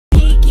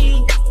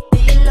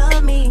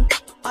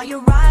Are you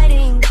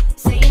riding?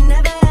 Say you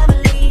never ever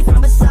leave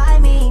from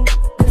beside me.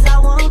 Cause I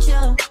want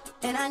you,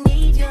 and I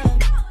need you,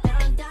 and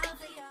I'm down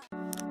for you.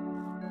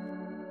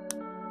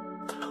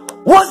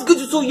 What's good,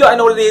 YouTube? Y'all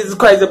know what it is. It's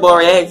Crazy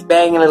Boy X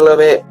banging a little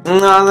bit. You know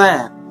what I'm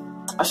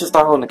saying? I should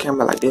start holding the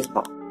camera like this,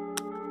 bro.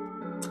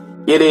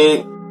 Get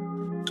it?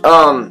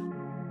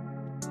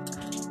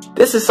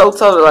 This is so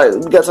tough. Like,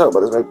 we gotta talk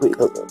about this right quick.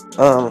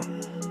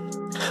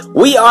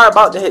 We are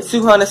about to hit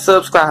 200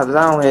 subscribers.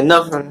 I don't hear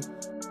nothing.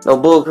 No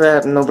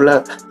bullcrap, no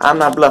bluff. I'm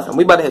not bluffing.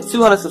 We about to hit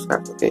 200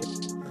 subscribers, okay?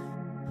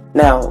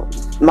 Now,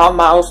 my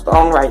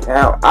milestone right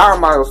now, our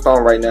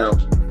milestone right now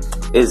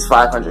is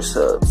 500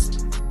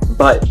 subs.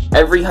 But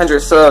every 100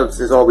 subs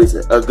is always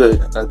a good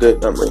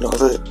number, you know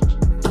what I'm saying?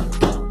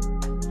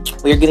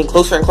 We are getting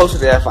closer and closer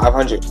to that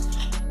 500.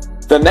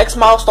 The next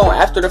milestone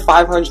after the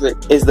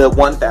 500 is the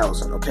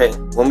 1,000, okay?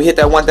 When we hit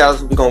that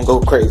 1,000, we're gonna go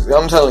crazy.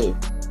 I'm telling you.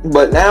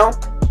 But now,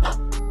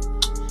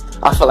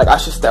 I feel like I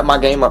should step my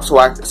game up so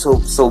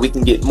we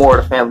can get more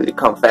of the family to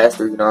come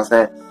faster, you know what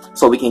I'm saying?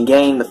 So we can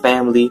gain the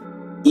family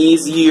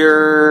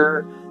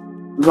easier,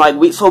 like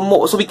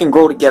so we can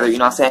grow together, you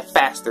know what I'm saying?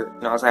 Faster,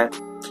 you know what I'm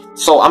saying?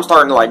 So I'm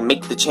starting to like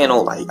make the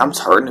channel, like I'm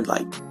starting to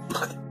like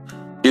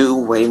do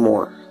way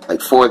more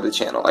like for the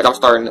channel. Like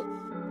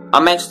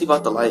I'm actually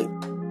about to like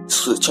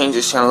change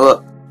this channel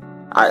up.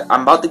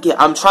 I'm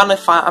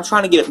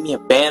trying to get me a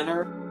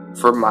banner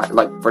for my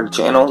for the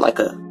channel, like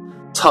a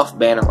tough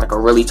banner, like a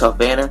really tough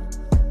banner.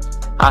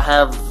 I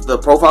have the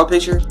profile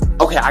picture.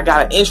 Okay, I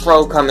got an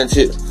intro coming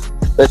too.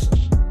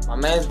 Listen, my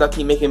man's about to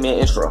keep making me an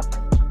intro.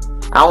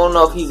 I don't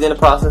know if he's in the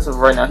process of it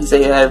right now. He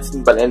said he'll have it to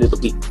me by the end of the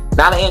week.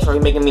 Not an intro,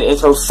 he's making me an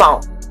intro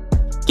song.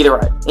 Get it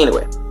right.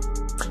 Anyway.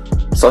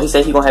 So he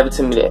said he's gonna have it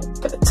to me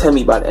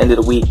by the end of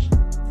the week.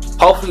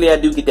 Hopefully I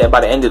do get that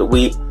by the end of the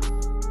week.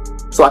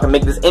 So I can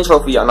make this intro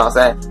for y'all, know what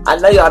I'm saying? I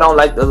know y'all don't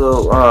like the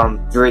little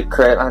Drake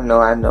crap. I know,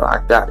 I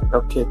got it.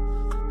 Okay.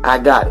 I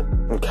got it.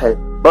 Okay.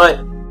 But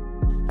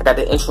I got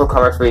the intro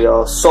coming for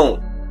y'all soon.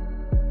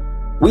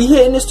 We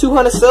hitting this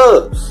 200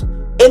 subs.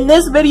 In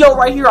this video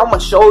right here, I'm gonna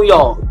show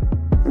y'all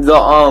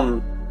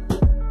the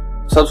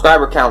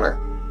subscriber counter.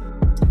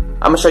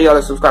 I'm gonna show y'all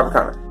the subscriber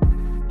counter.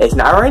 It's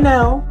not right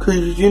now, cause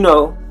you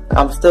know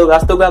I still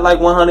got like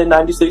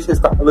 196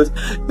 subscribers.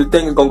 The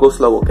thing is gonna go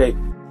slow, okay?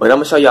 But I'm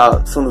gonna show y'all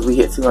as soon as we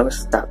hit 200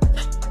 subscribers.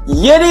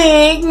 You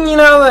dig? You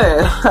know what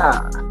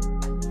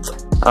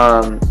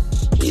I'm saying?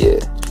 Yeah.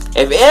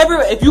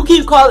 If you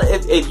keep calling,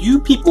 if you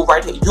people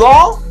right here,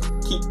 y'all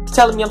keep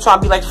telling me I'm trying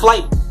to be like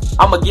Flight,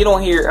 I'm gonna get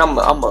on here. I'm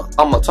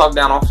gonna talk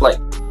down on Flight.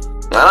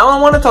 I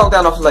don't want to talk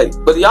down on Flight,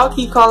 but y'all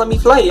keep calling me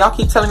Flight. Y'all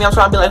keep telling me I'm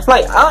trying to be like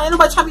Flight. Ain't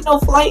nobody trying to be no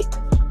Flight.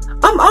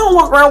 I don't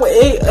walk around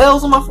with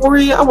L's on my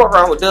forehead. I walk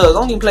around with Dubs.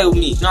 Don't even play with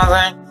me. You know what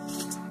I'm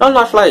saying? I'm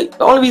not Flight.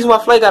 The only reason why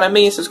Flight got 1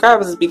 million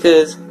subscribers is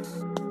because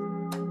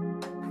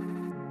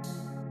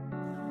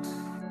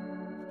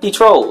he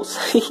trolls.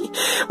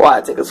 Why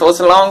it take us such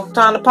a long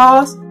time to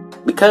pause?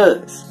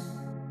 Because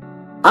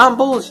I'm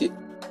bullshit.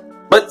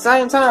 But at the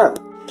same time,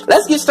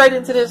 let's get straight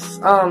into this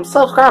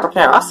subscriber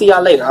count. I'll see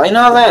y'all later. You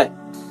know what I'm saying?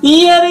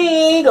 Yeah,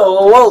 there you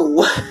go.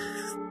 Whoa.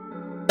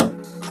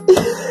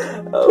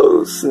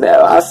 Oh,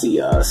 snap. I see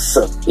y'all.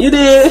 So, you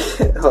did.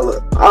 Hold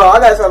up. Oh, I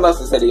got something else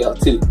to say to y'all,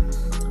 too.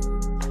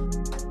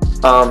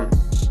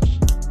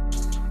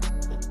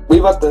 We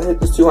about to hit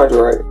this 200,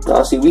 right?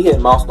 Y'all see, we hit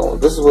milestones.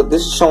 This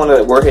is showing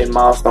that we're hitting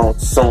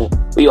milestones soon.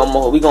 We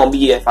gonna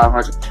be at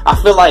 500. I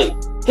feel like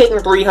hitting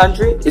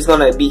 300 is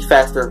gonna be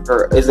faster,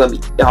 or is gonna be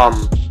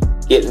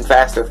getting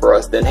faster for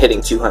us than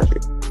hitting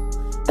 200.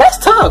 That's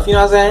tough, you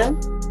know what I'm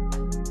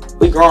saying?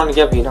 We growing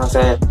together, you know what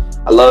I'm saying?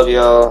 I love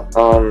y'all.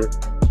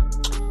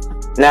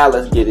 Now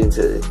let's get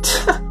into it.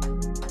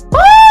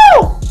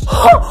 Oh!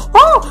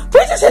 Oh! We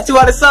just hit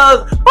 200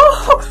 subs!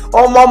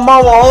 Oh my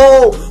mama!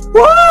 Oh!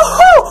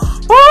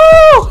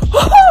 Oh!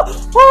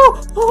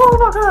 Oh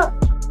my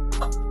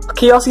god!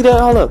 Can y'all see that?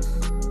 Hold up!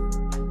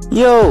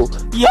 Yo!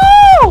 Yo!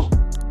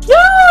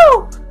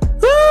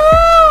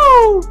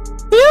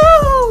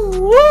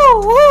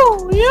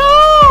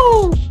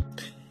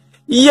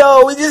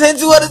 Yo! We just hit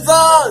 200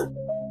 subs!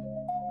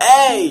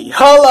 Hey,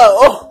 hold up.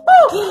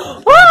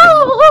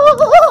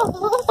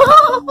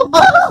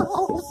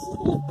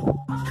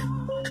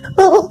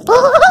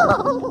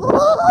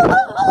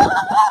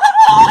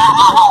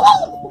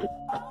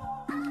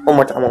 One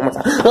more time.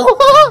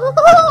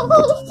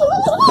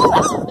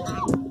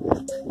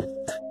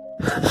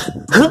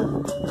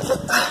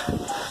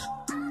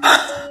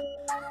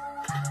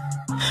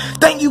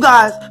 Thank you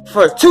guys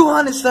for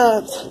 200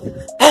 subs.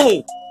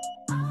 Hey.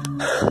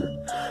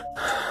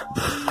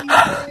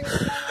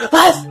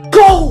 Let's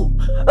go!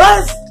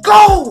 Let's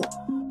go!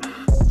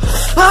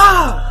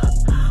 Ah!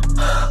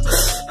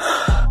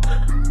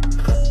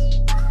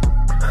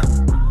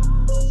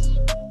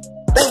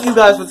 Thank you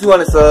guys for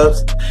 200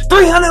 subs.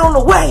 300 on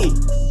the way!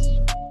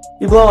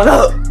 You blowing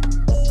up.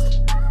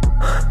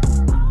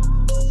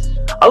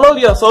 I love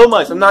y'all so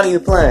much. I'm not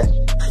even playing.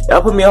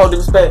 Y'all put me a whole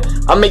different respect.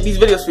 I make these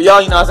videos for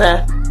y'all, you know what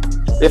I'm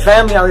saying? Your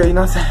family out here, you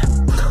know what I'm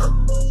saying?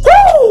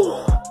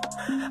 Woo!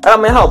 I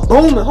mean, how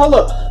booming. Hold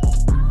up.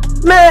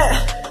 Man,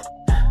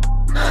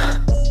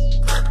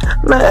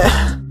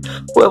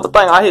 whoever think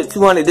I hit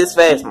 200 this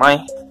fast,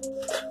 man.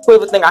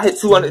 Whoever think I hit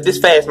 200 this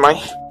fast,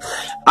 man.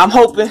 I'm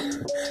hoping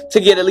to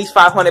get at least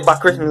 500 by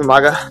Christmas,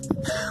 my God.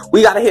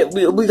 We gotta hit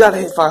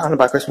 500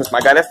 by Christmas, my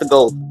God. That's the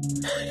goal.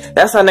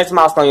 That's our next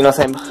milestone, you know what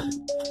I'm saying?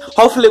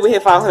 Hopefully we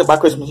hit 500 by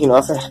Christmas, you know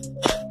what I'm saying?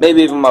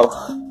 Maybe even more.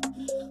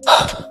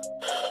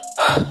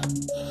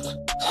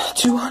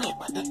 200,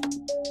 my God.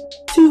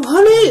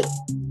 200!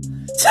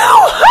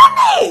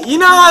 200! You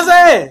know what I'm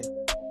saying?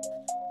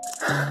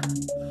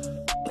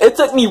 It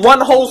took me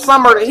one whole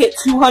summer to hit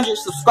 200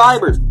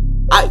 subscribers.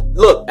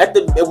 Look at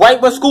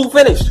right when school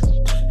finished,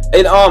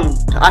 and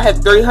I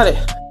had 300.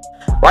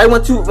 Right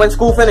when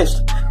school finished,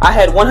 I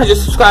had 100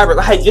 subscribers.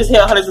 I had just hit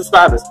 100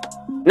 subscribers.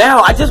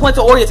 Now I just went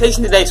to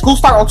orientation today. School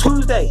started on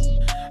Tuesday,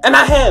 and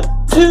I have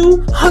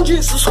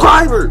 200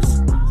 subscribers.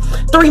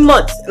 3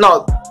 months,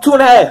 no,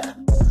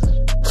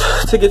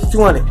 2.5 to get to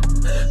 200.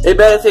 It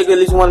better take at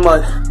least 1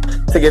 month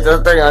to get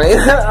to 300.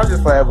 I'm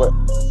just playing, but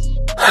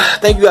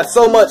thank you guys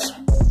so much.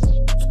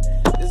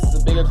 This is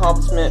a big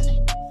accomplishment.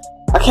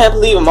 I can't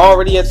believe I'm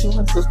already at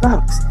 200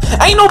 subscribers.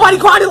 Ain't nobody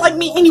grinding like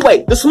me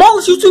anyway. The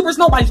smallest YouTubers,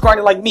 nobody's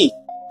grinding like me.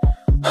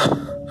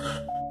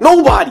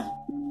 Nobody.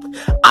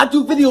 I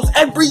do videos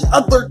every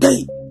other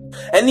day.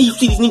 And then you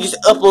see these niggas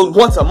upload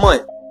once a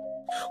month.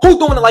 Who's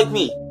doing it like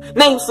me?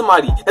 Name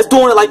somebody that's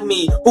doing it like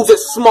me, who's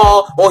as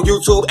small on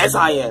YouTube as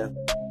I am.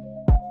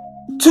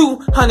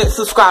 200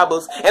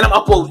 subscribers, and I'm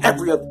uploading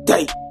every other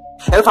day.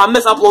 And if I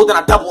miss upload, then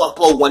I double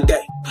upload one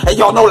day. And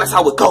y'all know that's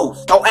how it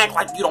goes. Don't act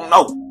like you don't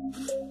know.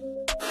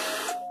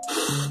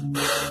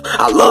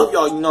 I love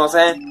y'all, you know what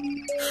I'm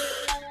saying?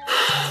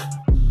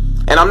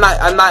 And I'm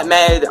not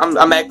mad.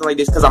 I'm acting like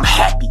this because I'm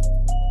happy.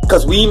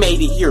 Because we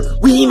made it here.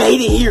 We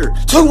made it here.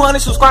 200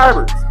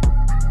 subscribers.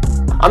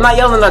 I'm not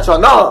yelling at y'all,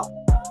 no.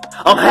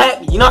 I'm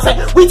happy, you know what I'm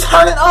saying? We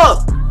turn it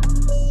up.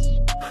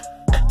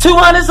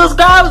 200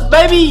 subscribers,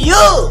 baby,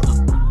 yeah.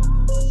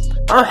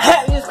 I'm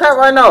happy as crap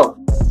right now.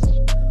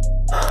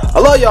 I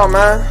love y'all,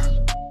 man.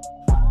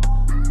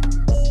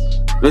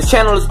 This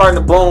channel is starting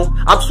to boom.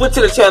 I'm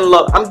switching the channel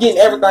up. I'm getting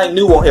everything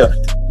new on here.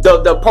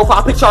 The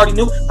profile picture already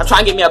new. I'm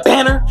trying to get me a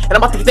banner, and I'm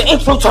about to get the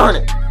intro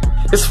turning.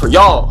 This is for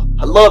y'all.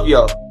 I love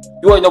y'all.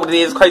 You already know what it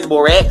is, Crazy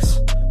Boy Reacts.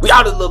 We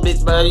out a little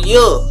bit, man.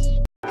 Yeah.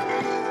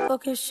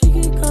 Okay, she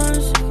keep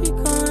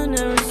calling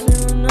every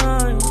single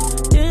night.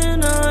 Yeah,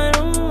 no, I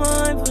don't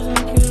mind pushing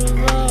cute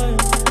vibe.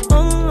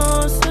 I'm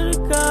lost to the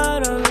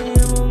God, I'm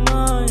in my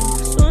mind.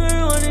 Swear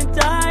I wanna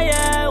die,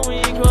 yeah. When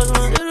you cross my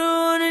city, I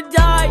wanna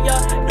die,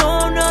 yeah. No,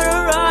 I'm not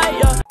alright,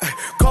 yeah.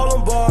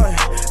 Columbine,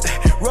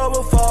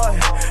 rubber fire.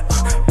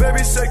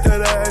 Baby, shake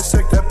that ass,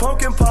 shake that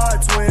pumpkin pie.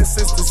 Twin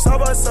sisters side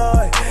by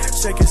side.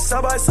 Shake it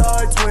side by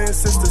side. Twin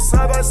sisters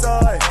side by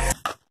side.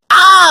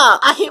 Ah!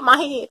 I hit my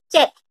head.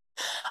 Yeah.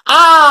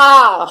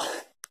 Ah!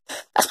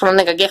 That's what a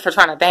nigga get for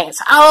trying to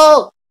dance.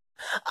 Oh!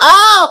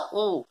 Oh!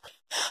 Ooh.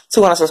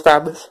 200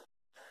 subscribers.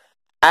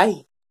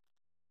 Aye.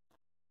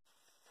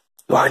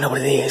 You already know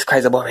what it is.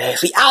 Crazy Boy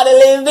Reacts. We out a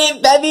little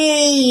bit,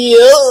 baby!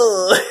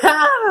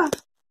 Yeah.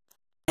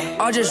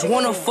 I just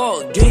wanna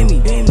fuck, gave me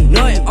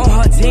nut on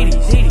her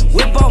titties.